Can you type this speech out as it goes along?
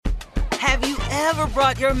Have you ever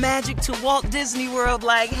brought your magic to Walt Disney World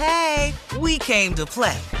like, hey, we came to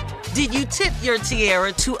play? Did you tip your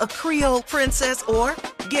tiara to a Creole princess or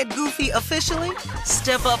get goofy officially?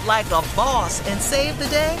 Step up like a boss and save the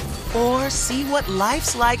day? Or see what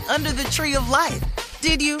life's like under the tree of life?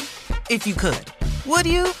 Did you? If you could. Would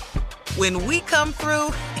you? When we come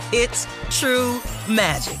through, it's true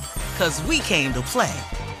magic. 'Cause we came to play.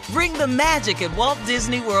 Bring the magic at Walt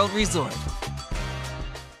Disney World Resort.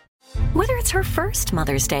 Whether it's her first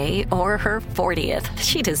Mother's Day or her 40th,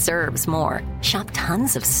 she deserves more. Shop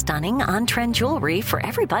tons of stunning on-trend jewelry for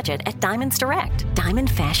every budget at Diamonds Direct. Diamond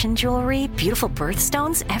fashion jewelry, beautiful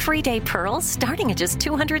birthstones, everyday pearls starting at just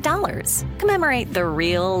 $200. Commemorate the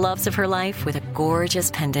real loves of her life with a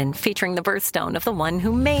gorgeous pendant featuring the birthstone of the one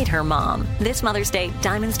who made her mom. This Mother's Day,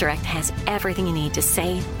 Diamonds Direct has everything you need to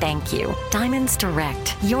say thank you. Diamonds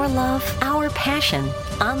Direct. Your love, our passion.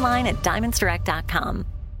 Online at diamondsdirect.com.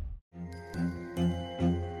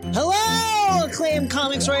 Hello, acclaimed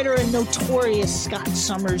comics writer and notorious Scott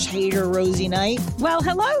Summers hater, Rosie Knight. Well,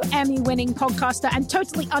 hello, Emmy-winning podcaster and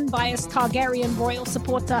totally unbiased Targaryen royal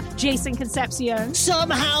supporter, Jason Concepcion.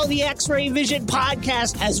 Somehow the X-Ray Vision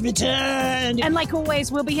podcast has returned. And like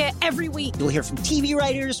always, we'll be here every week. You'll hear from TV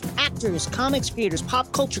writers, actors, comics creators,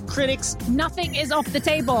 pop culture critics. Nothing is off the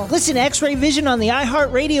table. Listen to X-Ray Vision on the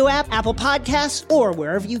iHeartRadio app, Apple Podcasts, or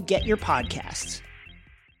wherever you get your podcasts.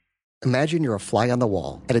 Imagine you're a fly on the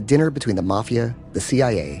wall at a dinner between the Mafia, the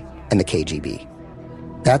CIA, and the KGB.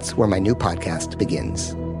 That's where my new podcast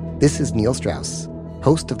begins. This is Neil Strauss,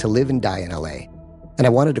 host of To Live and Die in LA, and I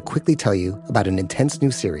wanted to quickly tell you about an intense new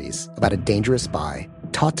series about a dangerous spy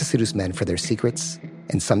taught to seduce men for their secrets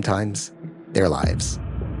and sometimes their lives.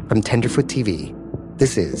 From Tenderfoot TV,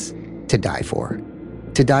 this is To Die For.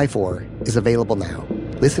 To Die For is available now.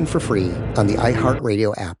 Listen for free on the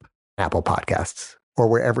iHeartRadio app, Apple Podcasts, or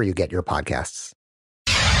wherever you get your podcasts.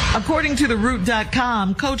 According to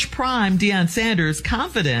TheRoot.com, Coach Prime Deion Sanders'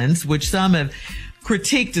 confidence, which some have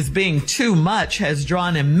critiqued as being too much, has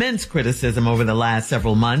drawn immense criticism over the last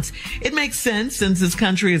several months. It makes sense since this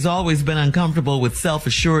country has always been uncomfortable with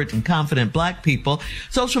self-assured and confident black people.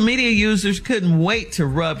 Social media users couldn't wait to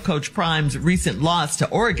rub Coach Prime's recent loss to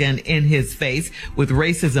Oregon in his face with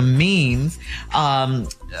racism memes.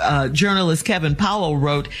 Journalist Kevin Powell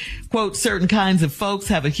wrote, quote, certain kinds of folks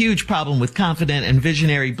have a huge problem with confident and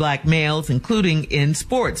visionary black males, including in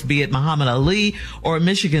sports, be it Muhammad Ali or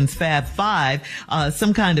Michigan's Fab Five,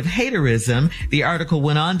 some kind of haterism. The article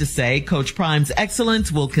went on to say, Coach Prime's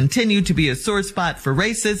excellence will continue to be a sore spot for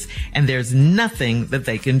racists, and there's nothing that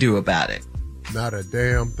they can do about it. Not a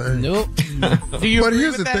damn thing. Nope. But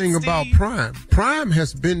here's the thing about Prime. Prime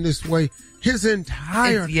has been this way his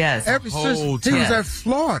entire, ever since he was at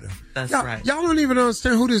Florida. That's right. Y'all don't even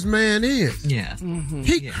understand who this man is. Yeah. Mm-hmm.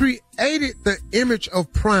 He created the image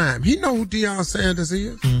of Prime. He know who Deion Sanders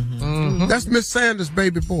is. Mm-hmm. Mm-hmm. That's Miss Sanders'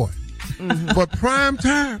 baby boy. Mm-hmm. But Prime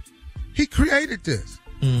Time, he created this.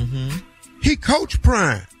 Mm-hmm. He coached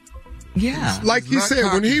Prime. Yeah. Like he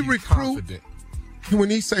said, when he recruit, when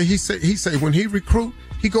he say when he recruit,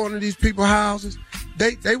 he go into these people's houses.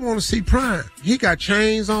 They want to see Prime. He got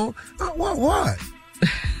chains on. What?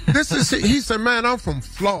 He said, man, I'm from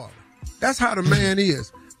Florida. That's how the man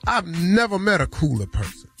is. I've never met a cooler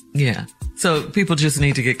person. Yeah. So people just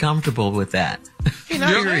need to get comfortable with that. It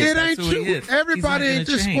ain't true. Everybody ain't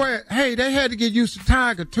just square. Hey, they had to get used to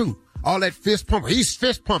Tiger too. All that fist pumping. He's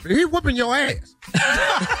fist pumping. He's whooping your ass.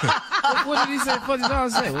 What did he say? What did Don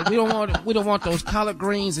say? We don't want those collard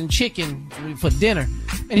greens and chicken for dinner.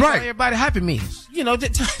 And he told everybody Happy Meals. You know,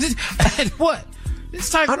 what? This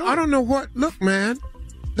Tiger. I don't know what. Look, man.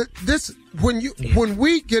 When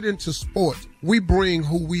we get into sports, we bring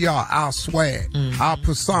who we are, our swag, our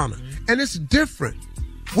persona, and it's different.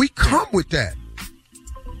 We come with that.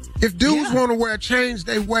 If dudes want to wear chains,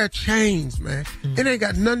 they wear chains, man. It ain't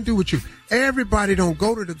got nothing to do with you. Everybody don't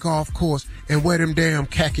go to the golf course and wear them damn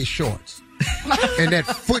khaki shorts and that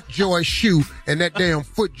FootJoy shoe and that damn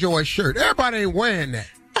FootJoy shirt. Everybody ain't wearing that.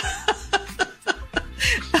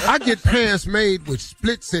 I get pants made with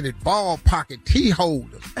splits in it, ball pocket, T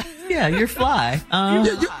holders. Yeah, you're fly.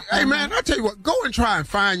 Hey, man, I tell you what, go and try and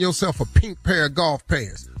find yourself a pink pair of golf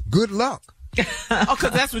pants. Good luck.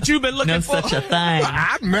 Because that's what you've been looking for. No such a thing.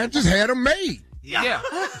 I just had them made. Yeah.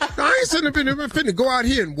 I ain't sitting up finna go out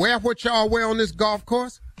here and wear what y'all wear on this golf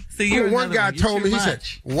course. See, one guy told me, he said,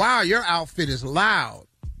 wow, your outfit is loud.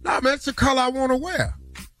 Nah, man, it's the color I want to wear.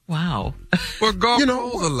 Wow. Well, golf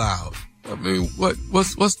clothes are loud. I mean,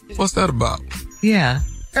 what's that about? Yeah.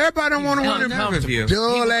 Everybody don't want to wear them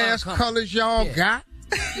dull ass colors y'all got.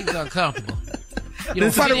 He was uncomfortable.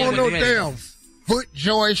 Nobody want no damn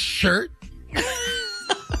FootJoy shirt.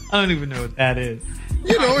 I don't even know what that is.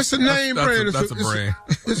 You know, it's a name brand. That's a brand.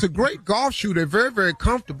 It's a great golf shoe. They're very, very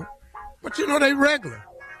comfortable. But, you know, they regular.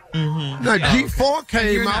 Mm-hmm. Now, G4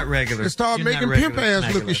 came out regular. and started making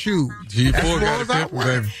pimp-ass looking shoes. G4 got a pimp,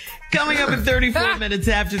 baby. Coming up in 34 minutes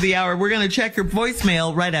after the hour, we're going to check your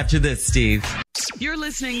voicemail right after this, Steve. You're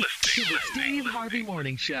listening to the Steve Harvey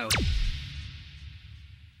Morning Show.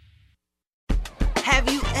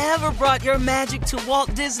 Have you ever brought your magic to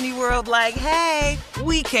Walt Disney World like, hey,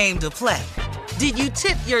 we came to play? Did you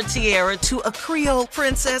tip your tiara to a Creole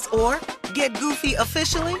princess or get goofy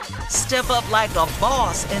officially? Step up like a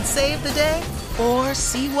boss and save the day? Or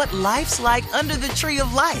see what life's like under the tree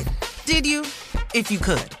of life? Did you? If you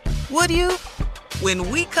could. Would you? When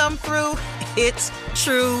we come through, it's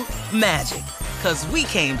true magic. 'Cause we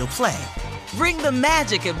came to play. Bring the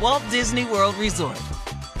magic at Walt Disney World Resort.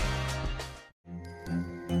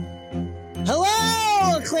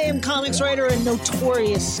 Hello, acclaimed comics writer and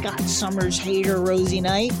notorious Scott Summers hater, Rosie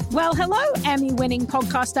Knight. Well, hello, Emmy-winning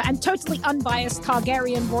podcaster and totally unbiased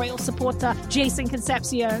Targaryen royal supporter, Jason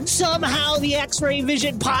Concepcion. Somehow the X-Ray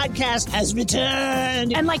Vision podcast has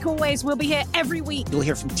returned. And like always, we'll be here every week. You'll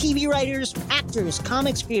hear from TV writers, actors,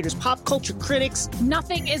 comics creators, pop culture critics.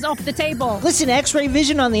 Nothing is off the table. Listen to X-Ray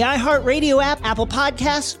Vision on the iHeartRadio app, Apple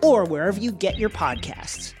Podcasts, or wherever you get your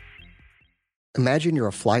podcasts. Imagine you're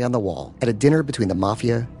a fly on the wall at a dinner between the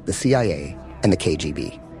Mafia, the CIA, and the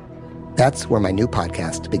KGB. That's where my new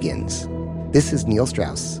podcast begins. This is Neil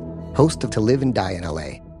Strauss, host of To Live and Die in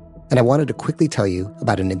LA, and I wanted to quickly tell you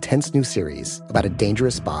about an intense new series about a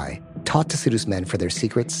dangerous spy taught to seduce men for their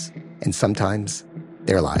secrets and sometimes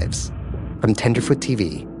their lives. From Tenderfoot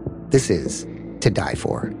TV, this is To Die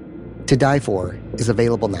For. To Die For is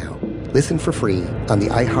available now. Listen for free on the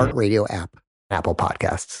iHeartRadio app, Apple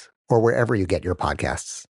Podcasts, or wherever you get your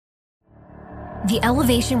podcasts. The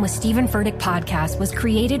Elevation with Stephen Furtick podcast was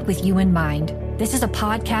created with you in mind. This is a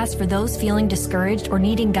podcast for those feeling discouraged or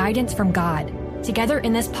needing guidance from God. Together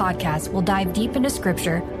in this podcast, we'll dive deep into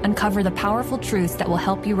Scripture, uncover the powerful truths that will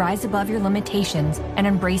help you rise above your limitations and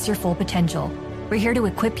embrace your full potential. We're here to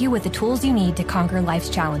equip you with the tools you need to conquer life's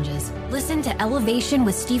challenges. Listen to Elevation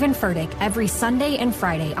with Stephen Furtick every Sunday and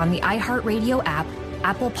Friday on the iHeartRadio app,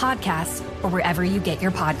 Apple Podcasts, or wherever you get your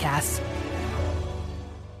podcasts.